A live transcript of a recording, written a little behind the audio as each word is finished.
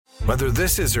Whether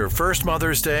this is her first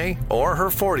Mother's Day or her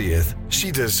 40th, she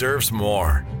deserves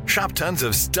more. Shop tons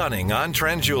of stunning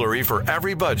on-trend jewelry for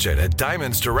every budget at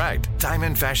Diamonds Direct.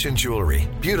 Diamond fashion jewelry,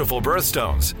 beautiful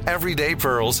birthstones, everyday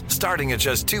pearls starting at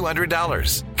just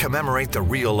 $200. Commemorate the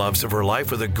real loves of her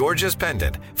life with a gorgeous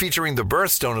pendant featuring the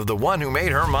birthstone of the one who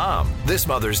made her mom. This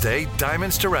Mother's Day,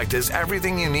 Diamonds Direct is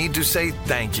everything you need to say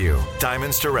thank you.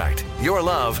 Diamonds Direct. Your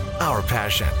love, our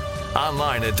passion.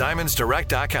 Online at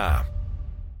diamondsdirect.com.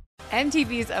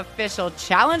 MTV's official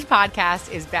Challenge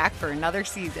podcast is back for another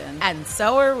season. And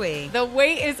so are we. The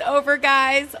wait is over,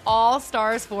 guys. All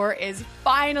Stars 4 is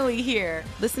finally here.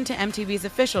 Listen to MTV's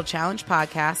official Challenge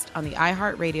podcast on the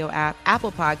iHeartRadio app,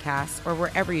 Apple Podcasts, or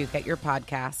wherever you get your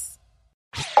podcasts.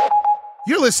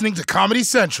 You're listening to Comedy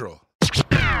Central.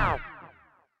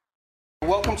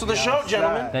 Welcome to the show,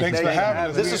 gentlemen. Thanks for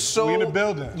having us. This is so... We in the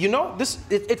building. You know,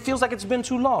 it feels like it's been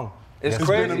too long. It's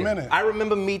crazy. Been a minute. I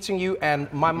remember meeting you, and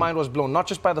my mind was blown, not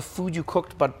just by the food you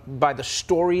cooked, but by the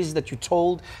stories that you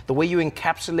told, the way you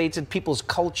encapsulated people's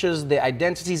cultures, their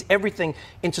identities, everything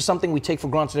into something we take for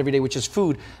granted every day, which is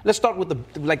food. Let's start with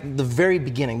the very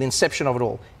beginning, the inception of it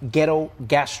all. Ghetto,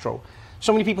 Gastro.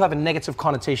 So many people have a negative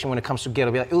connotation when it comes to ghetto.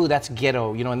 Be like, ooh, that's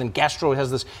ghetto, you know, and then Gastro has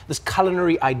this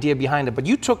culinary idea behind it. But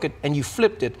you took it and you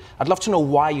flipped it. I'd love to know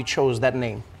why you chose that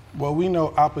name. Well, we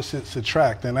know opposites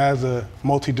attract, and as a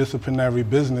multidisciplinary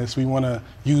business, we want to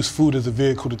use food as a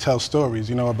vehicle to tell stories,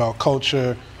 you know, about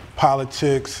culture,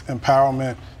 politics,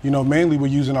 empowerment. You know, mainly we're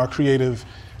using our creative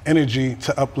energy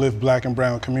to uplift Black and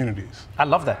brown communities. I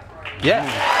love that. Yeah,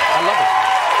 I love it.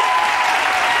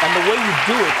 And the way you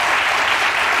do it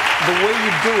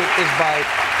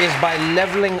is by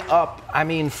leveling up, I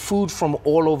mean, food from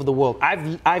all over the world.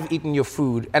 I've eaten your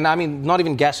food, and I mean, not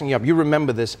even gassing you up. You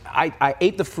remember this. I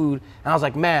ate the food, and I was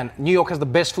like, man, New York has the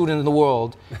best food in the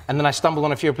world. And then I stumbled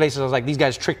on a few places. I was like, these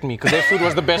guys tricked me, because their food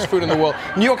was the best food in the world.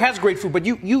 New York has great food, but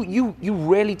you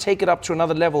really take it up to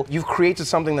another level. You've created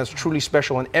something that's truly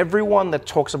special, and everyone that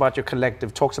talks about your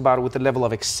collective talks about it with a level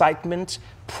of excitement,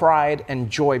 pride, and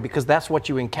joy, because that's what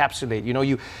you encapsulate. You know,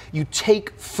 you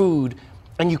take food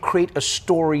and you create a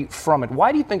story from it.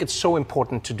 Why do you think it's so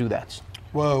important to do that?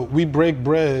 Well, we break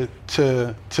bread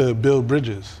to build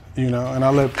bridges, you know, and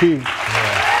I'll let P.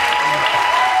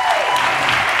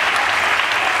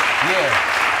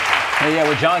 Yeah,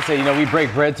 what John said, you know, we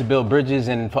break bread to build bridges,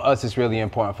 and for us, it's really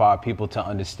important for our people to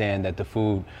understand that the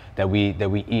food that we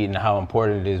eat and how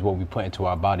important it is what we put into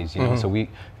our bodies, you know. So we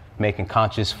making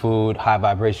conscious food, high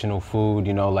vibrational food,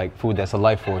 you know, like food that's a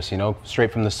life force, you know,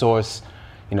 straight from the source,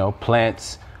 you know,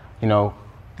 plants, you know.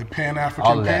 The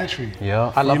Pan-African pantry.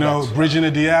 Yeah. I love that. You know, bridging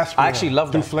the diaspora. I actually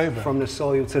love that. Through flavor. From the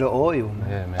soil to the oil, man.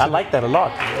 Yeah, man. I like that a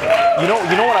lot. You know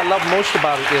what I love most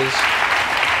about it is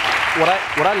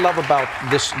what I love about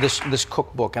this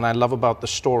cookbook, and I love about the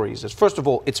stories is, first of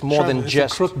all, it's more than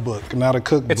just a cookbook, not a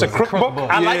cookbook. It's a cookbook.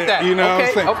 I like that. You know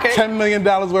okay, what I'm saying? $10 million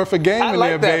worth of game I in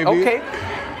like there, that. baby. Okay.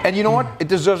 And you know what? It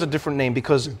deserves a different name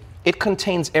because it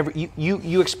contains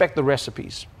you expect the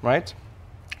recipes, right?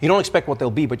 You don't expect what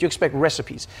they'll be, but you expect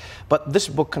recipes. But this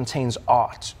book contains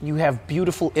art. You have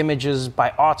beautiful images by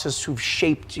artists who've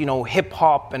shaped, you know, hip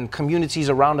hop and communities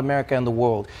around America and the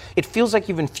world. It feels like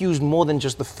you've infused more than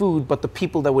just the food, but the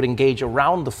people that would engage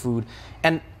around the food.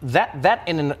 And that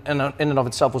in and of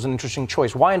itself was an interesting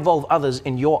choice. Why involve others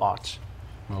in your art?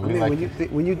 Well,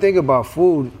 when you think about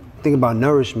food, think about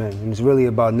nourishment, and it's really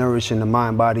about nourishing the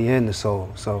mind, body, and the soul.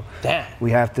 So we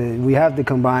have to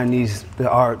combine the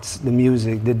arts, the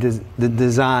music, the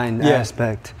design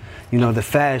aspect, you know, the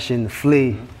fashion, the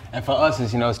flea. And for us,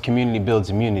 it's community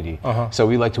builds immunity. So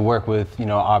we like to work with,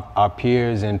 our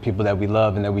peers and people that we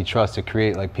love and that we trust to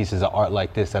create like pieces of art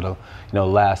like this that'll,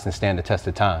 last and stand the test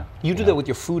of time. You do that with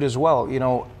your food as well.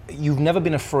 You've never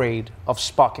been afraid of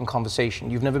sparking conversation.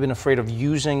 You've never been afraid of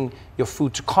using your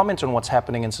food to comment on what's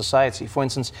happening in society. For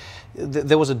instance,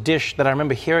 there was a dish that I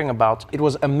remember hearing about. It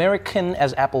was American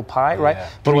as apple pie, right?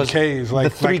 But 3Ks,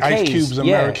 like Ice Cube's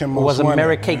American Most Wanted. It was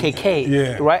American Wanted.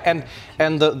 KKK, right?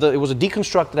 And it was a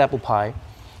deconstructed apple pie,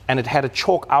 and it had a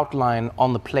chalk outline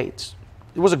on the plate.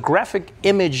 It was a graphic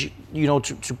image,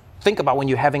 to think about when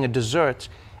you're having a dessert,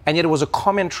 and yet it was a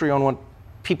commentary on what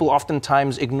people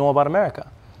oftentimes ignore about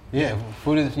America. Yeah,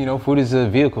 food is a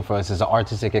vehicle for us. It's an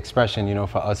artistic expression,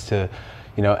 for us to,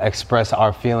 express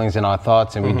our feelings and our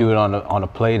thoughts, and we do it on a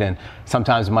plate. And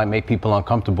sometimes it might make people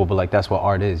uncomfortable, but that's what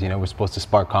art is. We're supposed to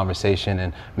spark conversation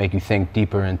and make you think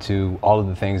deeper into all of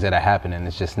the things that are happening.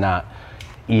 It's just not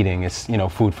eating. It's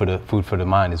food for the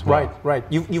mind as well. Right.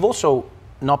 You've also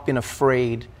not been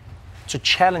afraid to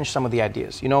challenge some of the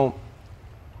ideas.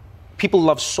 People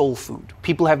love soul food.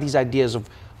 People have these ideas of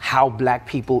how black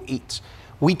people eat.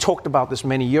 we talked about this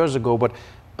many years ago, but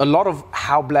a lot of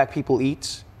how black people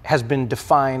eat has been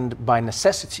defined by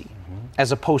necessity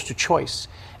as opposed to choice.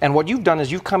 And what you've done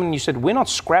is you've come in and you said, we're not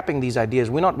scrapping these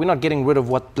ideas. We're not getting rid of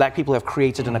what black people have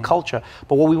created in a culture.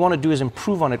 But what we want to do is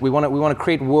improve on it. We want to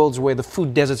create worlds where the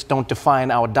food deserts don't define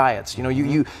our diets. You know,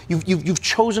 you've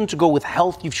chosen to go with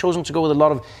health. You've chosen to go with a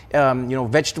lot of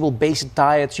vegetable-based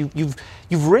diets. You've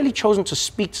really chosen to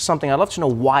speak to something. I'd love to know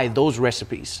why those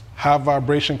recipes. High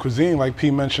vibration cuisine, like P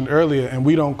mentioned earlier, and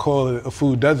we don't call it a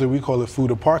food desert. We call it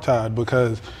food apartheid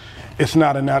because it's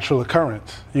not a natural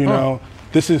occurrence. You know.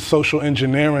 This is social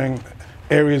engineering,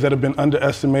 areas that have been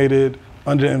underestimated,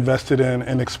 underinvested in,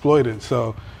 and exploited.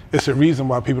 So it's a reason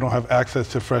why people don't have access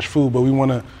to fresh food, but we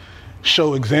want to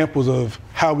show examples of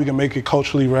how we can make it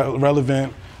culturally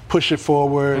relevant, push it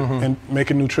forward, and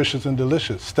make it nutritious and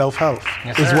delicious. Stealth health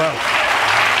as well.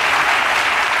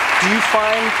 Do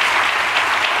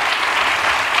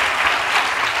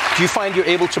you find you're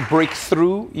able to break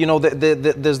through? You know,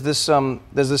 there's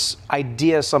this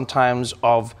idea sometimes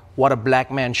of what a black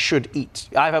man should eat.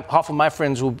 I have half of my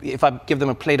friends who, if I give them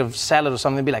a plate of salad or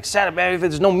something, they'll be like, "Salad, man, if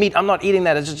there's no meat, I'm not eating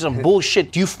that. It's just some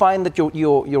bullshit." Do you find that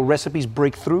your recipes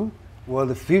break through? Well,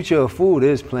 the future of food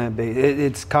is plant-based.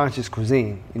 It's conscious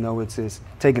cuisine. You know, it's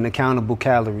taking accountable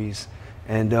calories.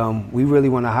 And we really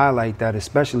want to highlight that,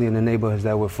 especially in the neighborhoods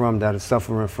that we're from, that are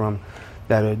suffering from,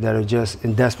 that are just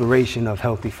in desperation of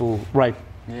healthy food. Right.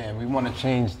 Yeah, we want to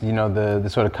change, the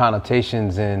sort of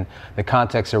connotations and the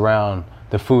context around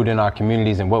the food in our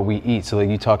communities and what we eat. So like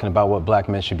you're talking about what black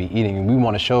men should be eating, and we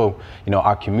want to show,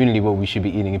 our community what we should be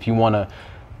eating. If you want to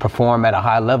perform at a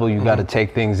high level, you got to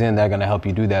take things in that are going to help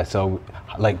you do that. So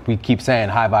like we keep saying,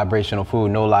 high vibrational food,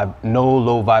 no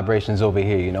low vibrations over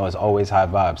here. It's always high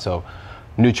vibes. So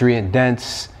nutrient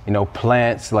dense,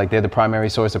 plants, like they're the primary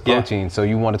source of protein. So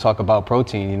you want to talk about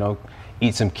protein,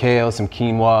 eat some kale, some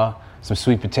quinoa, some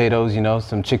sweet potatoes,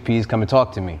 some chickpeas, come and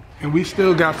talk to me. And we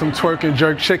still got some twerk and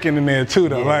jerk chicken in there too,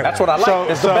 though. Right? That's what I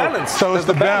like. It's the balance. So it's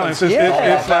the balance.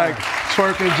 It's like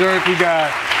twerk and jerk. We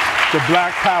got the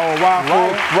black power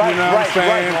waffle. What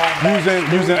I'm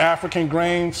saying? Using African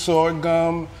grains,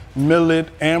 sorghum, millet,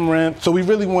 amaranth. So we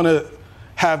really want to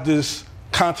have this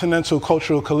continental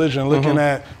cultural collision, looking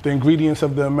at the ingredients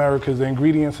of the Americas, the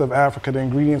ingredients of Africa, the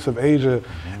ingredients of Asia,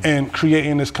 and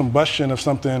creating this combustion of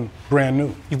something brand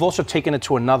new. You've also taken it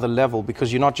to another level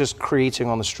because you're not just creating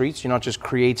on the streets, you're not just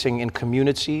creating in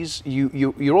communities,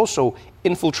 you're also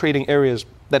infiltrating areas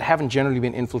that haven't generally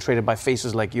been infiltrated by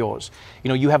faces like yours.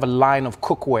 You have a line of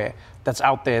cookware that's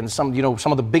out there, and some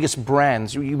of the biggest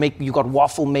brands. You got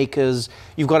waffle makers.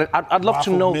 You've got it. I'd love to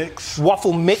know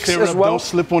waffle mix syrup, as well. Don't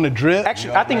slip on the drip.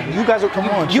 Actually, I think you guys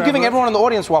are. You're giving everyone in the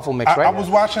audience waffle mix, right? I was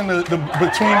watching the between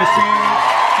the scenes.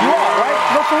 You are, right?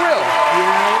 No, for real.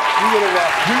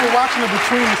 We were watching the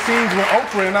between the scenes with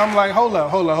Oprah, and I'm like, hold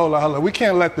up. We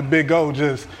can't let the Big O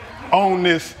just own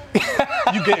this.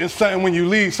 You getting something when you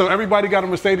leave. So everybody got a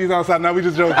Mercedes outside. Now we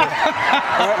just joking.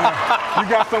 You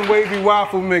got some wavy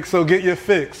waffle mix, so get your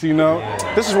fix,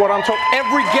 This is what I'm talking.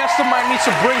 Every guest of mine needs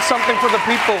to bring something for the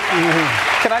people.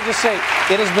 Can I just say,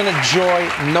 it has been a joy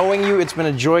knowing you. It's been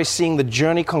a joy seeing the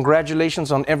journey.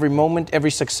 Congratulations on every moment,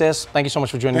 every success. Thank you so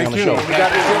much for joining me on the show. You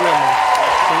got it. For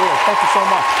real. Thank you so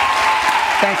much.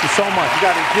 Thank you so much. You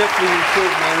got a gift for you too,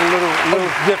 man. A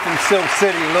little gift from Silk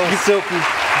City, a little silky.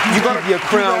 You got your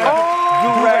crown.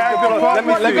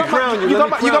 Let me crown you. You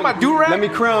got my do-rag? Let me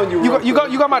crown you. You got my do-rag?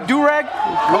 You got my do-rag and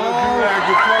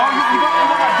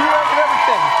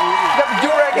everything. You got the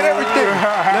do-rag and everything.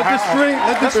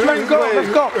 Let the string go. Let's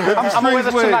go. I'm gonna wear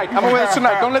this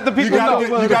tonight. Don't let the people know.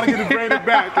 You gotta get it braided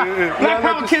back. Black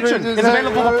Pound Kitchen is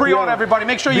available for pre-order, everybody.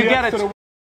 Make sure you get it.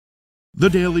 The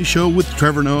Daily Show with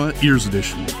Trevor Noah, Ears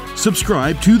Edition.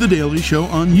 Subscribe to The Daily Show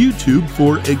on YouTube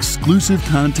for exclusive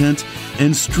content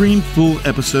and stream full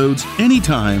episodes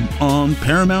anytime on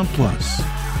Paramount+.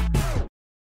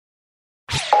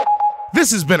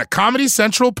 This has been a Comedy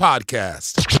Central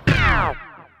podcast.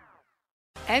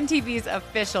 MTV's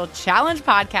official Challenge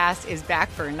podcast is back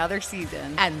for another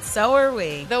season. And so are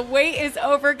we. The wait is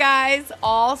over, guys.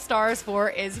 All Stars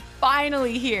 4 is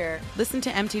finally here. Listen to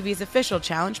MTV's official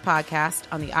Challenge podcast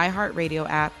on the iHeartRadio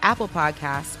app, Apple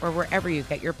Podcasts, or wherever you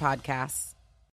get your podcasts.